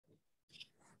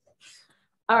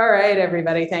All right,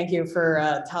 everybody. Thank you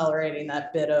for tolerating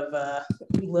that bit of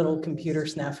little computer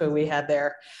snafu we had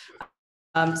there.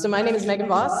 So my name is Meagen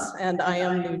Voss, and I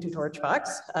am new to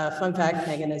Torchbox. Fun fact,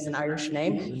 Meagen is an Irish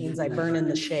name. It means I burn in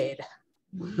the shade.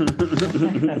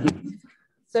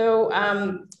 So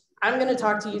I'm going to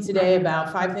talk to you today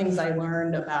about 5 things I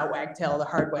learned about Wagtail the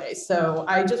hard way. So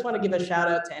I just want to give a shout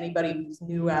out to anybody who's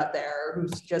new out there,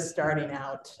 who's just starting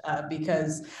out,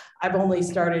 because I've only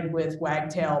started with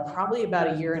Wagtail probably about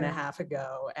 1.5 years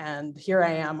ago. And here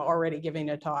I am already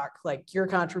giving a talk. Like, your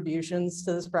contributions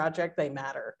to this project, they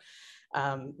matter.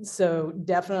 So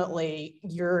definitely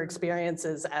your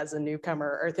experiences as a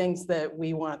newcomer are things that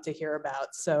we want to hear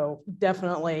about. So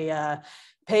definitely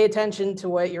pay attention to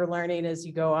what you're learning as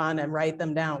you go on and write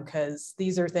them down, because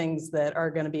these are things that are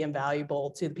going to be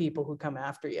invaluable to the people who come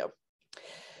after you.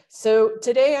 So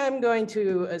today I'm going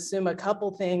to assume a couple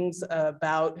things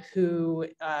about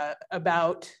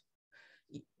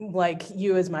like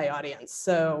you as my audience.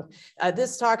 So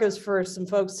this talk is for some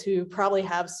folks who probably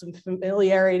have some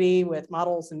familiarity with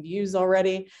models and views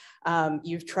already.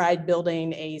 You've tried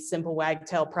building a simple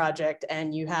Wagtail project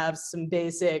and you have some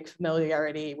basic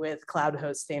familiarity with cloud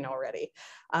hosting already.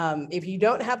 If you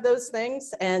don't have those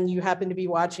things and you happen to be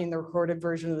watching the recorded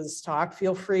version of this talk,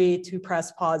 feel free to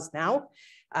press pause now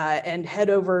and head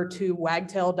over to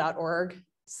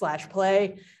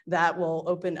wagtail.org/play. That will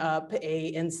open up a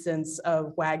instance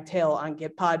of Wagtail on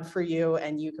Gitpod for you,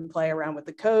 and you can play around with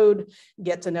the code,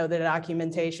 get to know the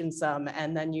documentation some,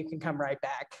 and then you can come right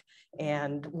back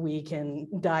and we can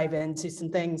dive into some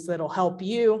things that'll help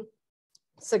you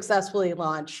successfully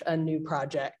launch a new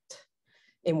project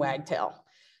in Wagtail.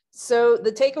 So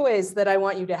the takeaways that I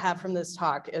want you to have from this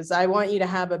talk is I want you to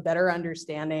have a better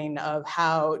understanding of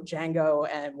how Django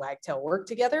and Wagtail work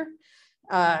together.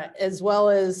 As well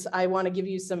as I want to give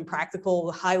you some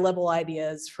practical high-level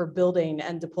ideas for building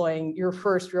and deploying your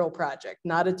first real project,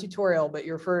 not a tutorial, but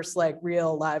your first like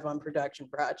real live on production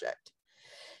project.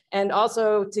 And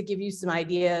also to give you some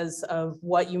ideas of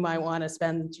what you might want to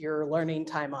spend your learning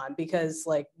time on, because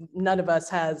like none of us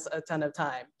has a ton of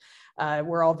time.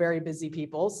 We're all very busy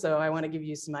people, so I want to give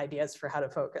you some ideas for how to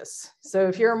focus. So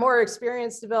if you're a more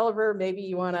experienced developer, maybe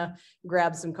you want to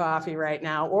grab some coffee right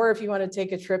now, or if you want to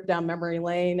take a trip down memory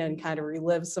lane and kind of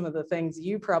relive some of the things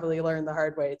you probably learned the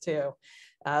hard way too.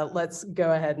 Let's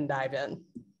go ahead and dive in.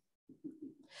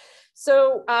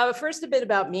 So first, a bit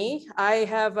about me. I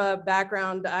have a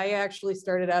background. I actually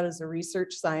started out as a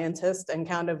research scientist and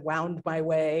kind of wound my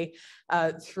way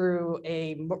through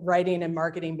a writing and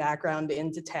marketing background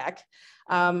into tech.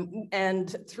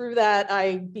 And through that,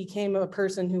 I became a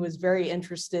person who was very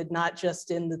interested, not just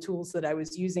in the tools that I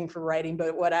was using for writing,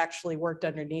 but what actually worked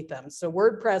underneath them. So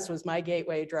WordPress was my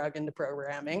gateway drug into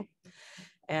programming,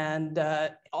 and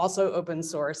also open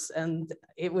source. And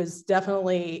it was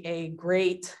definitely a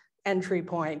great entry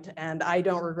point, and I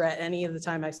don't regret any of the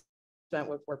time I spent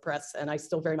with WordPress, and I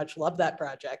still very much love that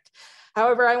project.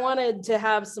 However, I wanted to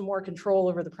have some more control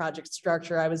over the project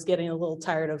structure. I was getting a little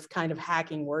tired of kind of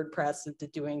hacking WordPress into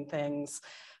doing things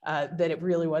that it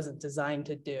really wasn't designed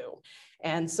to do.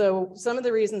 And so some of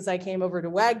the reasons I came over to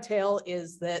Wagtail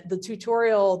is that the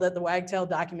tutorial that the Wagtail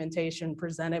documentation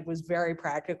presented was very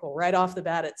practical. Right off the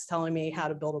bat, it's telling me how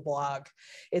to build a blog.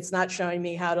 It's not showing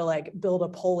me how to like build a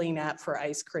polling app for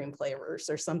ice cream flavors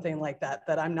or something like that,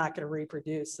 that I'm not going to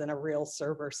reproduce in a real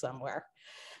server somewhere.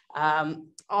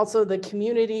 Also, the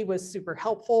community was super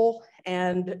helpful,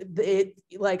 and it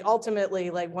like ultimately,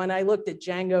 like when I looked at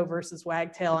Django versus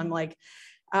Wagtail, I'm like,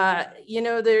 you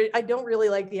know, I don't really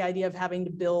like the idea of having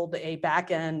to build a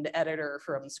back-end editor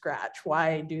from scratch.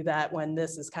 Why do that when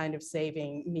this is kind of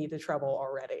saving me the trouble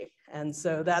already? And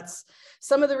so that's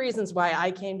some of the reasons why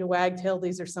I came to Wagtail.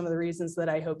 These are some of the reasons that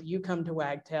I hope you come to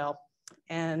Wagtail.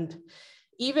 And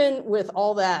even with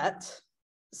all that,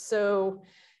 so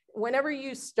whenever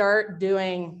you start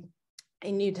doing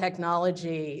a new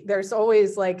technology, there's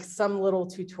always like some little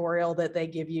tutorial that they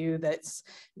give you that's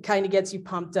kind of gets you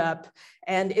pumped up.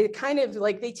 And it kind of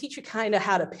like, they teach you kind of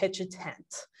how to pitch a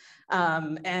tent.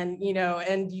 And, you know,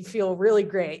 and you feel really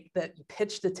great that you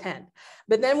pitched a tent.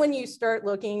 But then when you start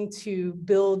looking to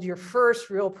build your first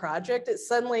real project,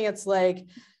 suddenly it's like,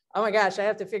 oh my gosh, I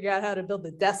have to figure out how to build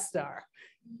the Death Star.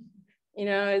 You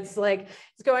know, it's like,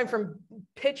 it's going from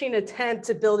pitching a tent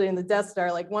to building the Death Star,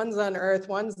 like one's on Earth,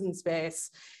 one's in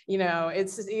space. You know,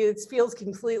 it feels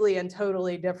completely and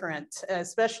totally different,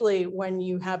 especially when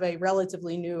you have a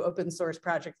relatively new open source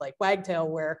project like Wagtail,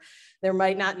 where there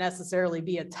might not necessarily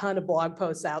be a ton of blog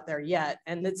posts out there yet.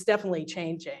 And it's definitely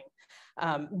changing.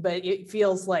 But it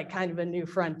feels like kind of a new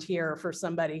frontier for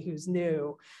somebody who's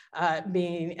new,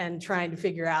 being and trying to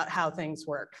figure out how things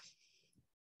work.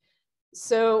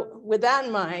 So with that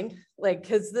in mind, like,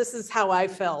 because this is how I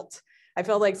felt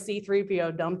like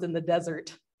C-3PO dumped in the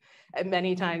desert at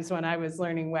many times when I was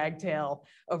learning Wagtail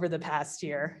over the past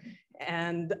year.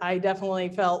 And I definitely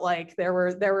felt like there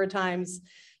were times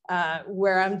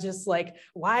where I'm just like,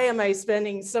 why am I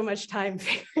spending so much time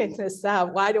figuring this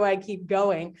out? Why do I keep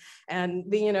going? And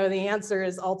the answer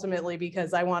is ultimately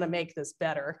because I want to make this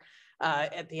better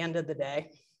at the end of the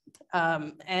day.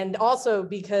 And also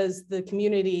because the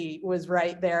community was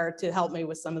right there to help me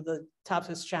with some of the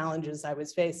toughest challenges I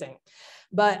was facing.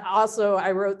 But also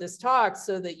I wrote this talk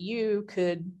so that you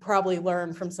could probably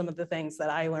learn from some of the things that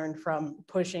I learned from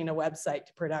pushing a website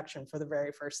to production for the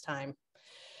very first time.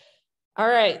 All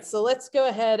right, so let's go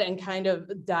ahead and kind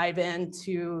of dive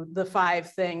into the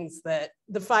five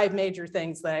major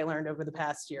things that I learned over the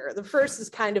past year. The first is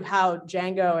kind of how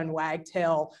Django and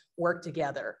Wagtail work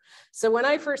together. So when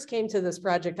I first came to this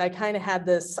project, I kind of had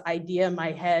this idea in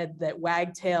my head that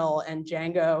Wagtail and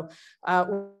Django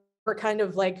were kind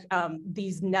of like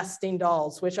these nesting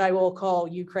dolls, which I will call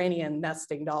Ukrainian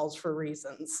nesting dolls for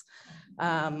reasons.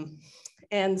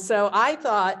 And so I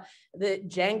thought that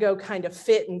Django kind of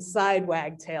fit inside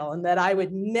Wagtail and that I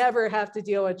would never have to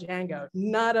deal with Django,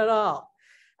 not at all.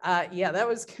 Yeah, that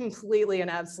was completely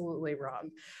and absolutely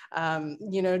wrong.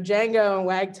 Django and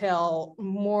Wagtail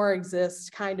more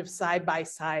exist kind of side by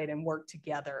side and work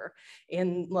together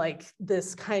in like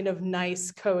this kind of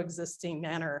nice coexisting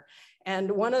manner.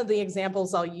 And one of the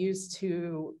examples I'll use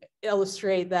to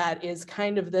illustrate that is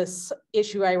kind of this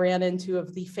issue I ran into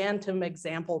of the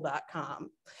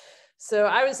phantomexample.com. So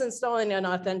I was installing an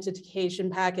authentication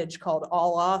package called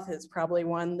AllAuth. It's probably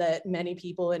one that many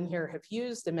people in here have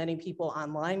used and many people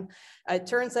online. It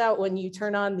turns out when you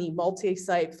turn on the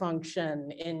multi-site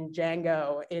function in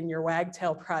Django in your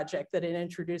Wagtail project that it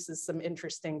introduces some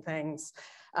interesting things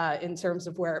in terms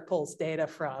of where it pulls data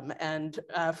from. And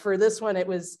for this one, it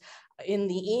was in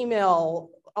the email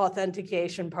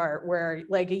authentication part where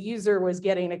like a user was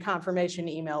getting a confirmation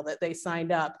email that they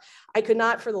signed up. I could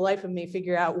not for the life of me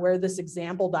figure out where this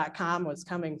example.com was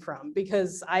coming from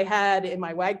because I had in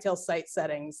my Wagtail site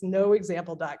settings, no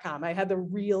example.com. I had the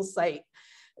real site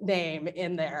name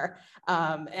in there.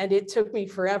 And it took me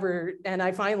forever. And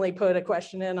I finally put a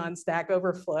question in on Stack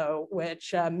Overflow,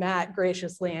 which Matt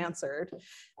graciously answered.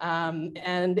 And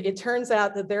it turns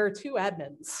out that there are two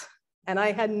admins. And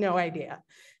I had no idea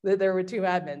that there were two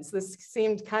admins. This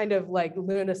seemed kind of like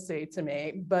lunacy to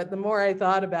me, but the more I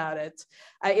thought about it,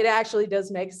 it actually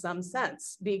does make some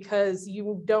sense because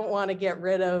you don't want to get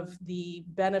rid of the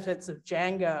benefits of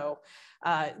Django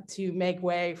to make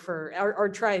way for, or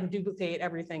try and duplicate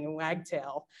everything in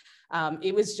Wagtail.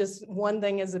 It was just one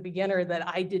thing as a beginner that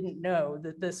I didn't know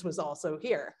that this was also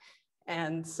here.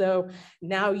 And so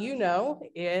now you know,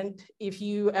 and if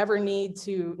you ever need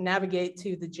to navigate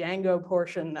to the Django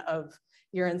portion of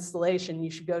your installation, you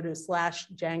should go to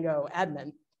 /Django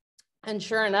admin. And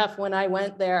sure enough, when I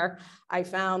went there, I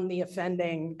found the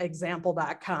offending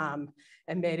example.com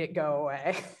and made it go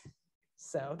away.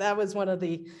 So that was one of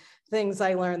the things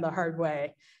I learned the hard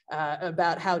way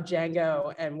about how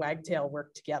Django and Wagtail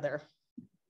work together.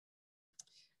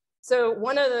 So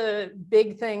one of the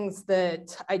big things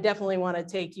that I definitely want to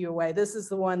take you away, this is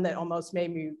the one that almost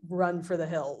made me run for the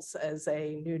hills as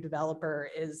a new developer,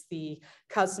 is the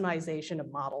customization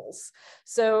of models.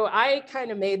 So I kind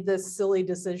of made this silly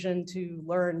decision to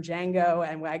learn Django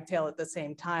and Wagtail at the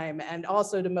same time, and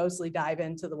also to mostly dive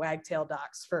into the Wagtail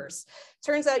docs first.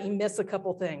 Turns out you miss a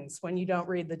couple things when you don't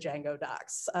read the Django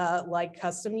docs, like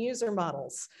custom user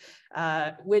models.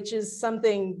 Which is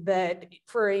something that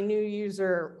for a new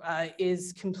user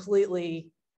is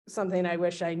completely something I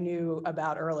wish I knew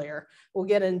about earlier. We'll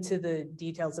get into the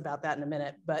details about that in a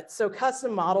minute. But so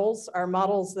custom models are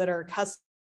models that are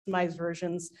customized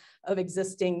versions of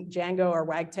existing Django or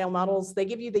Wagtail models. They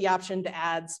give you the option to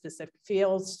add specific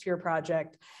fields to your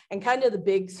project. And kind of the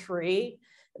big three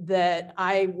that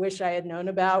I wish I had known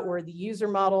about were the user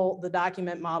model, the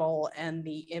document model, and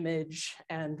the image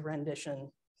and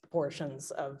rendition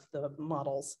portions of the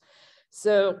models.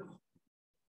 So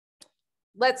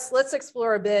let's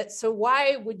explore a bit. So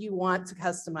why would you want to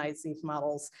customize these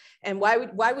models? And why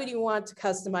would you want to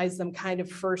customize them kind of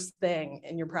first thing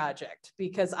in your project?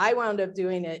 Because I wound up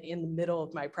doing it in the middle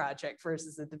of my project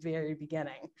versus at the very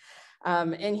beginning.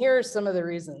 And here are some of the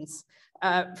reasons.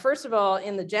 First of all,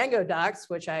 in the Django docs,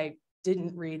 which I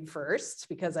didn't read first,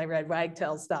 because I read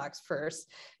Wagtail's docs first,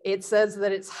 it says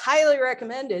that it's highly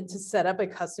recommended to set up a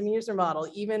custom user model,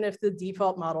 even if the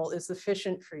default model is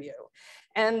sufficient for you.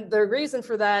 And the reason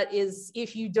for that is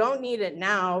if you don't need it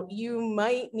now, you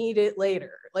might need it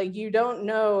later. Like, you don't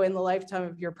know in the lifetime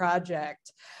of your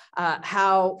project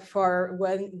how far,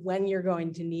 when you're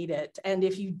going to need it. And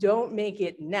if you don't make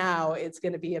it now, it's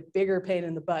going to be a bigger pain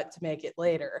in the butt to make it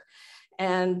later.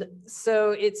 And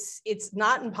so it's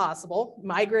not impossible.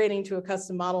 Migrating to a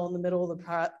custom model in the middle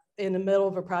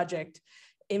of a project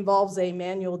involves a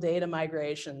manual data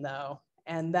migration, though.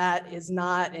 And that is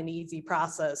not an easy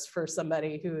process for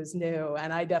somebody who is new.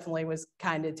 And I definitely was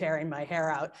kind of tearing my hair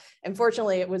out.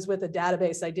 Unfortunately, it was with a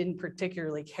database I didn't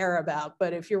particularly care about.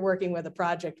 But if you're working with a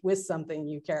project with something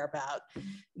you care about,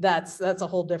 that's a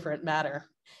whole different matter.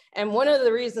 And one of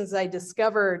the reasons I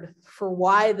discovered for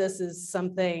why this is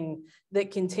something that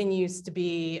continues to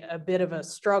be a bit of a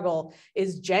struggle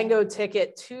is Django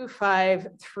ticket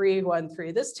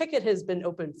 25313. This ticket has been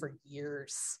open for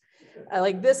years.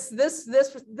 Like this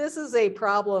is a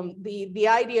problem. The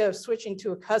idea of switching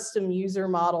to a custom user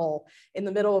model in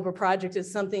the middle of a project is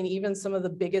something even some of the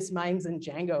biggest minds in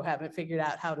Django haven't figured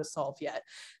out how to solve yet.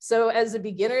 So as a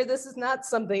beginner, this is not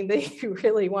something that you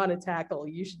really want to tackle.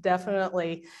 You should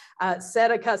definitely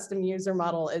set a custom user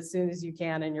model as soon as you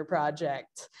can in your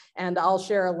project. And I'll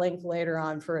share a link later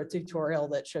on for a tutorial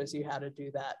that shows you how to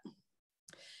do that.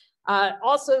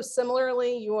 Also,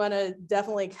 similarly, you want to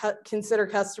definitely consider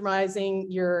customizing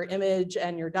your image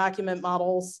and your document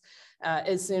models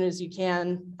as soon as you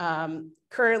can.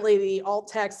 Currently, the alt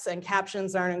texts and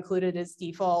captions aren't included as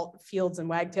default fields in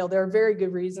Wagtail. There are very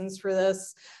good reasons for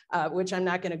this, which I'm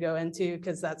not going to go into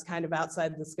because that's kind of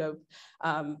outside the scope.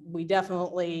 We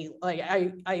definitely,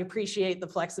 I appreciate the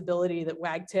flexibility that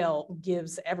Wagtail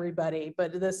gives everybody,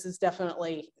 but this is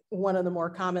definitely one of the more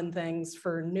common things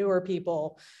for newer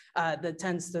people that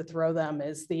tends to throw them,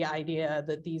 is the idea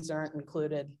that these aren't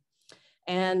included.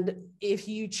 And if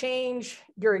you change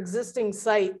your existing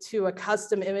site to a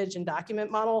custom image and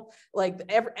document model, like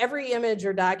every image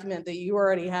or document that you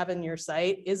already have in your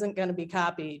site isn't going to be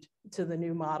copied to the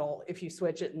new model if you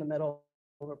switch it in the middle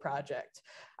of a project.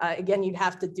 Again, you'd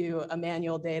have to do a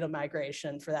manual data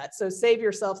migration for that. So save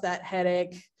yourself that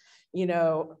headache,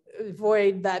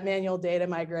 avoid that manual data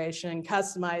migration,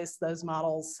 customize those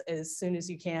models as soon as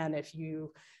you can if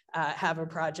you have a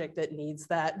project that needs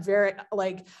that.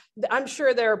 I'm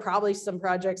sure there are probably some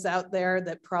projects out there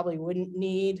that probably wouldn't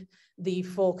need the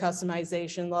full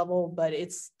customization level, but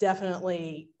it's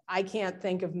definitely, I can't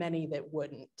think of many that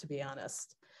wouldn't, to be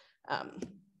honest.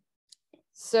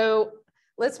 So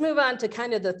let's move on to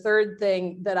kind of the third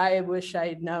thing that I wish I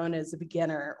had known as a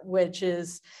beginner, which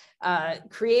is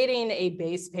creating a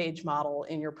base page model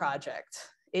in your project.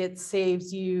 It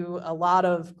saves you a lot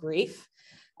of grief.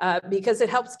 Because it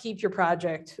helps keep your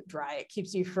project dry. It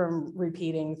keeps you from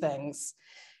repeating things.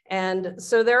 And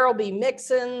so there will be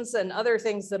mix-ins and other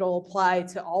things that will apply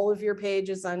to all of your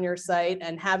pages on your site,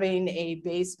 and having a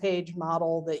base page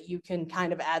model that you can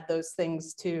kind of add those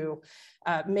things to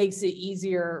makes it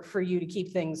easier for you to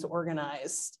keep things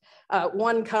organized.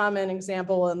 One common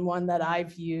example, and one that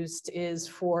I've used, is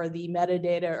for the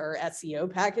metadata or SEO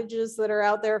packages that are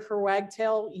out there for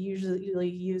Wagtail. You usually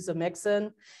use a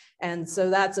mix-in. And so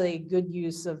that's a good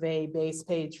use of a base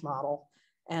page model.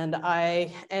 And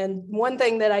one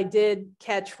thing that I did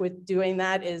catch with doing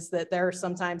that is that there are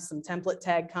sometimes some template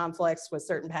tag conflicts with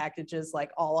certain packages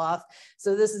like all auth.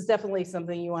 So this is definitely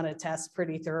something you want to test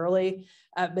pretty thoroughly,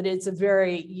 but it's a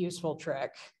very useful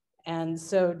trick. And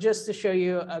so just to show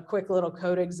you a quick little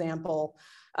code example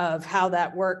of how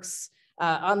that works,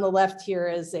 on the left here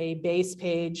is a base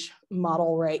page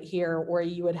model right here, where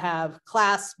you would have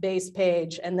class base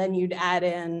page, and then you'd add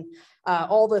in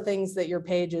all the things that your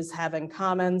pages have in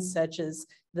common, such as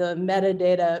the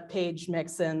metadata page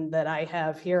mix-in that I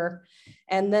have here.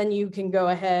 And then you can go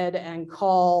ahead and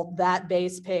call that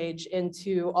base page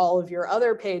into all of your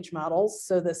other page models.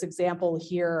 So this example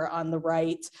here on the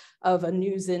right of a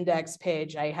news index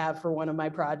page I have for one of my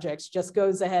projects just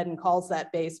goes ahead and calls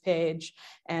that base page,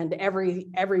 and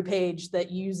every page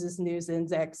that uses news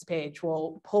index page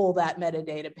will pull that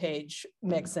metadata page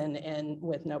mix-in in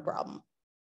with no problem.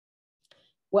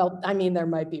 Well, I mean, there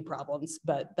might be problems,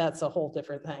 but that's a whole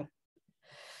different thing.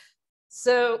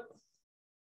 So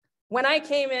when I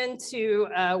came into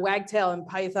Wagtail and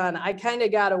Python, I kind of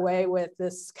got away with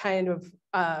this kind of,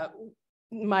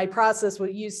 my process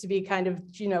what used to be kind of,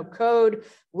 code,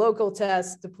 local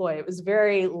test, deploy. It was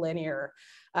very linear.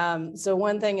 So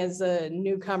one thing as a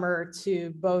newcomer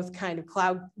to both kind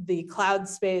of the cloud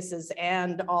spaces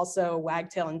and also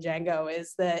Wagtail and Django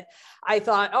is that I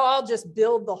thought, oh, I'll just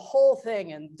build the whole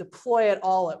thing and deploy it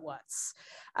all at once.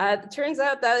 It turns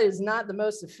out that is not the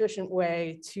most efficient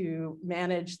way to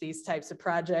manage these types of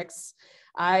projects.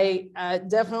 I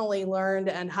definitely learned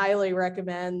and highly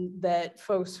recommend that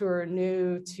folks who are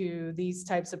new to these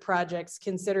types of projects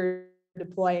consider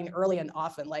deploying early and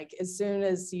often. Like as soon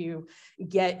as you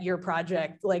get your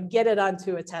project, like get it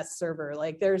onto a test server.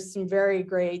 Like there's some very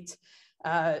great,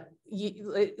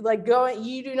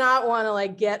 you do not want to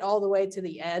like get all the way to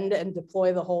the end and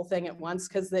deploy the whole thing at once,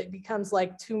 because it becomes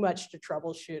like too much to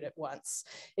troubleshoot at once.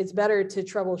 It's better to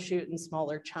troubleshoot in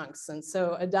smaller chunks. And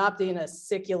so adopting a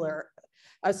circular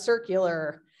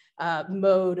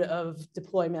mode of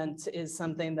deployment is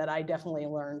something that I definitely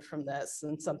learned from this,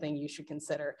 and something you should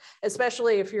consider,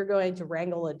 especially if you're going to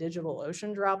wrangle a digital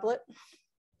ocean droplet.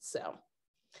 So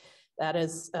that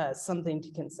is something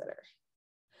to consider.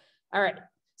 All right.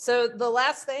 So the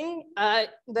last thing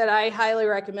that I highly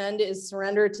recommend is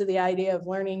surrender to the idea of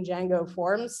learning Django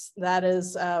forms. That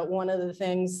is one of the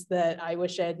things that I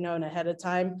wish I had known ahead of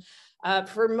time.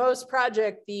 For most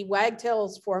projects, the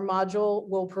Wagtail's form module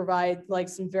will provide like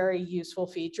some very useful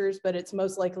features, but it's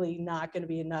most likely not going to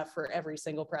be enough for every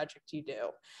single project you do.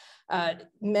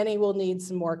 Many will need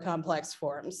some more complex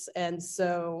forms. And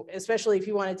so, especially if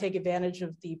you want to take advantage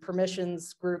of the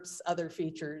permissions, groups, other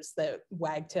features that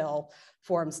Wagtail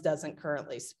Forms doesn't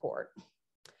currently support.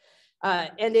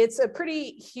 And it's a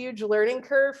pretty huge learning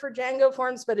curve for Django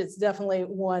Forms, but it's definitely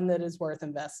one that is worth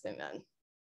investing in.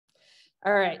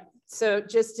 All right, so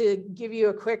just to give you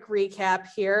a quick recap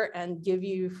here and give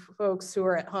you folks who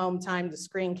are at home time to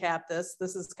screen cap this.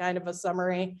 This is kind of a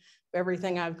summary of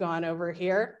everything I've gone over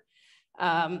here.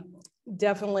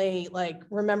 Definitely like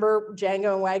remember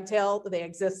Django and Wagtail, they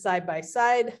exist side by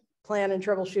side. Plan and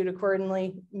troubleshoot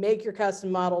accordingly. Make your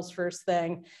custom models first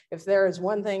thing. If there is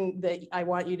one thing that I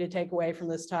want you to take away from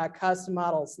this talk, custom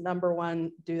models, number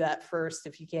one, do that first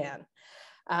if you can.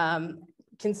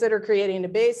 Consider creating a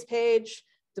base page,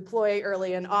 deploy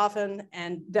early and often,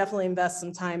 and definitely invest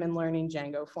some time in learning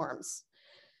Django forms.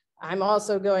 I'm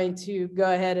also going to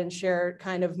go ahead and share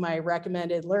kind of my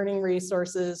recommended learning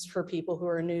resources for people who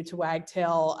are new to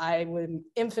Wagtail. I am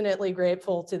infinitely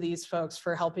grateful to these folks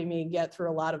for helping me get through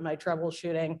a lot of my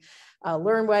troubleshooting.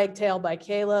 Learn Wagtail by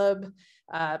Caleb,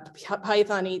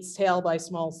 Python Eats Tail by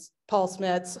Paul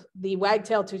Smits, the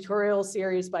Wagtail tutorial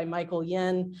series by Michael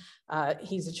Yin.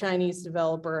 He's a Chinese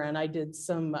developer, and I did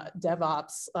some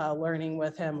DevOps learning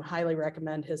with him. Highly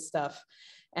recommend his stuff.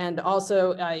 And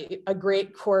also a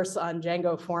great course on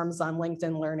Django Forms on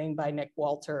LinkedIn Learning by Nick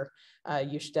Walter.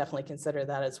 You should definitely consider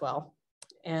that as well.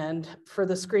 And for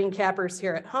the screen cappers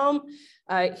here at home,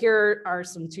 here are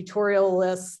some tutorial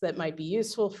lists that might be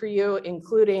useful for you,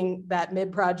 including that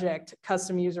mid-project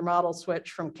custom user model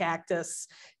switch from Cactus.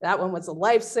 That one was a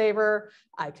lifesaver.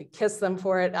 I could kiss them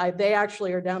for it. They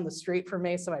actually are down the street from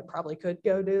me, so I probably could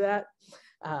go do that.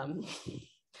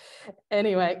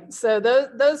 Anyway, so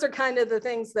those are kind of the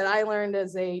things that I learned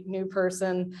as a new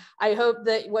person. I hope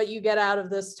that what you get out of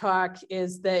this talk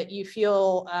is that you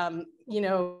feel, you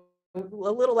know, a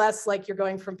little less like you're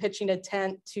going from pitching a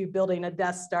tent to building a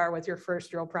Death Star with your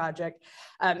first real project.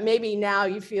 Maybe now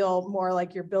you feel more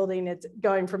like you're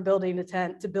going from building a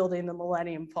tent to building the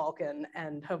Millennium Falcon,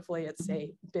 and hopefully it's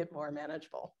a bit more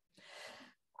manageable.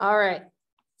 All right,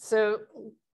 so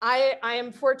I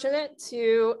am fortunate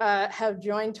to have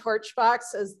joined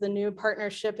Torchbox as the new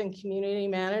partnership and community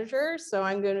manager. So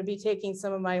I'm going to be taking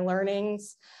some of my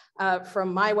learnings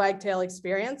from my Wagtail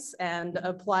experience and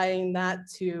applying that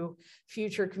to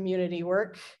future community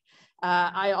work.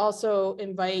 I also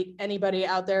invite anybody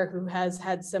out there who has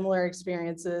had similar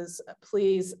experiences,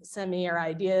 please send me your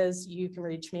ideas. You can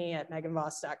reach me at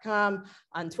meagenvoss.com,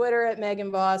 on Twitter at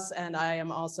meagenvoss, and I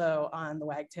am also on the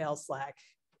Wagtail Slack.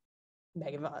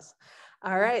 Meagen Voss.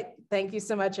 All right. Thank you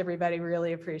so much, everybody.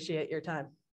 Really appreciate your time.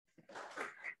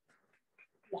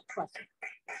 Yeah, question.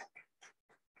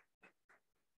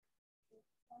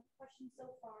 One question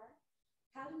so far.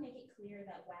 How to make it clear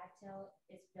that Wagtail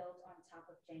is built on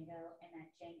top of Django and that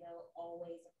Django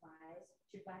always applies?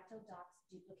 Should Wagtail docs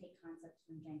duplicate concepts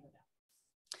from Django docs?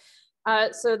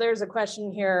 So there's a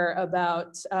question here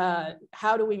about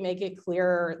how do we make it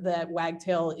clear that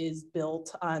Wagtail is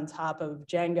built on top of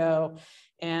Django,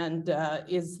 and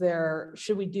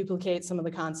should we duplicate some of the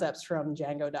concepts from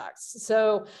Django docs?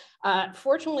 So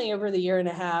Fortunately, over the year and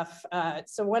a half,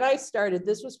 so when I started,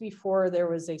 this was before there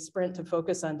was a sprint to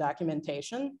focus on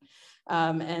documentation.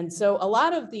 And so a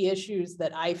lot of the issues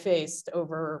that I faced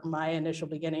over my initial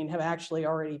beginning have actually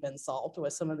already been solved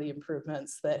with some of the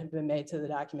improvements that have been made to the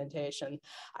documentation.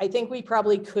 I think we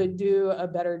probably could do a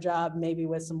better job maybe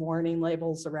with some warning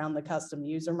labels around the custom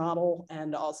user model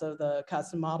and also the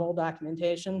custom model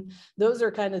documentation. Those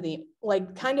are kind of the,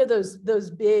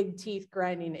 those big teeth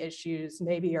grinding issues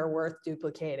maybe are worth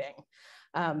duplicating.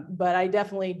 But I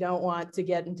definitely don't want to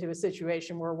get into a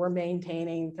situation where we're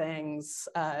maintaining things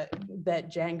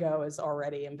that Django is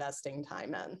already investing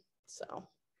time in. So,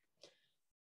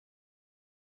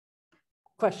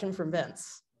 question from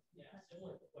Vince. Yeah,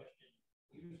 similar question.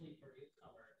 Usually for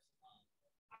newcomers,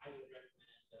 I would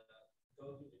recommend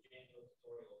go through the Django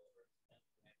tutorial or the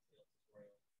wagtail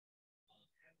tutorial. Have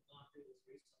you gone through this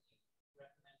recently?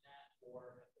 Recommend that,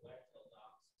 or have the wagtail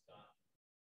docs got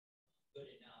good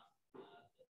enough?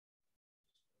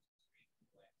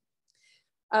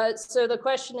 So the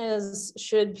question is,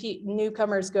 should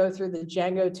newcomers go through the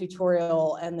Django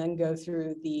tutorial and then go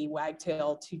through the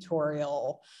wagtail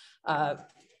tutorial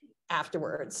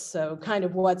afterwards? So kind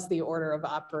of what's the order of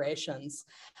operations?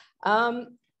 I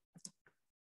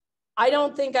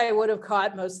don't think I would have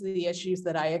caught most of the issues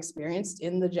that I experienced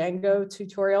in the Django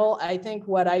tutorial. I think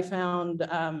what I found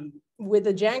with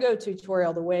the Django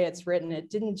tutorial, the way it's written, it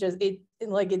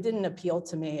didn't appeal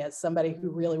to me as somebody who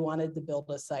really wanted to build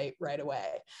a site right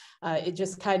away. It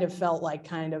just kind of felt like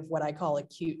kind of what I call a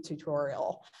cute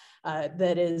tutorial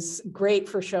that is great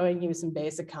for showing you some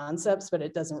basic concepts, but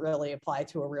it doesn't really apply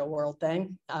to a real world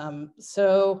thing.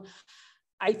 So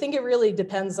I think it really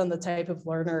depends on the type of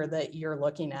learner that you're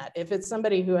looking at. If it's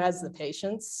somebody who has the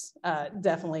patience,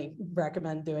 definitely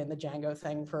recommend doing the Django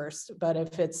thing first. But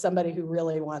if it's somebody who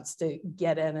really wants to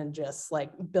get in and just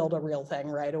like build a real thing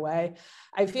right away,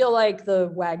 I feel like the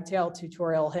wagtail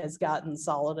tutorial has gotten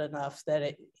solid enough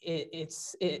that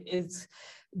it's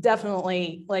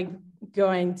definitely like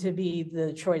going to be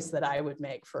the choice that I would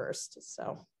make first.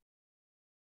 So.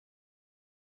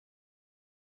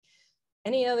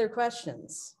 Any other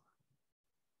questions?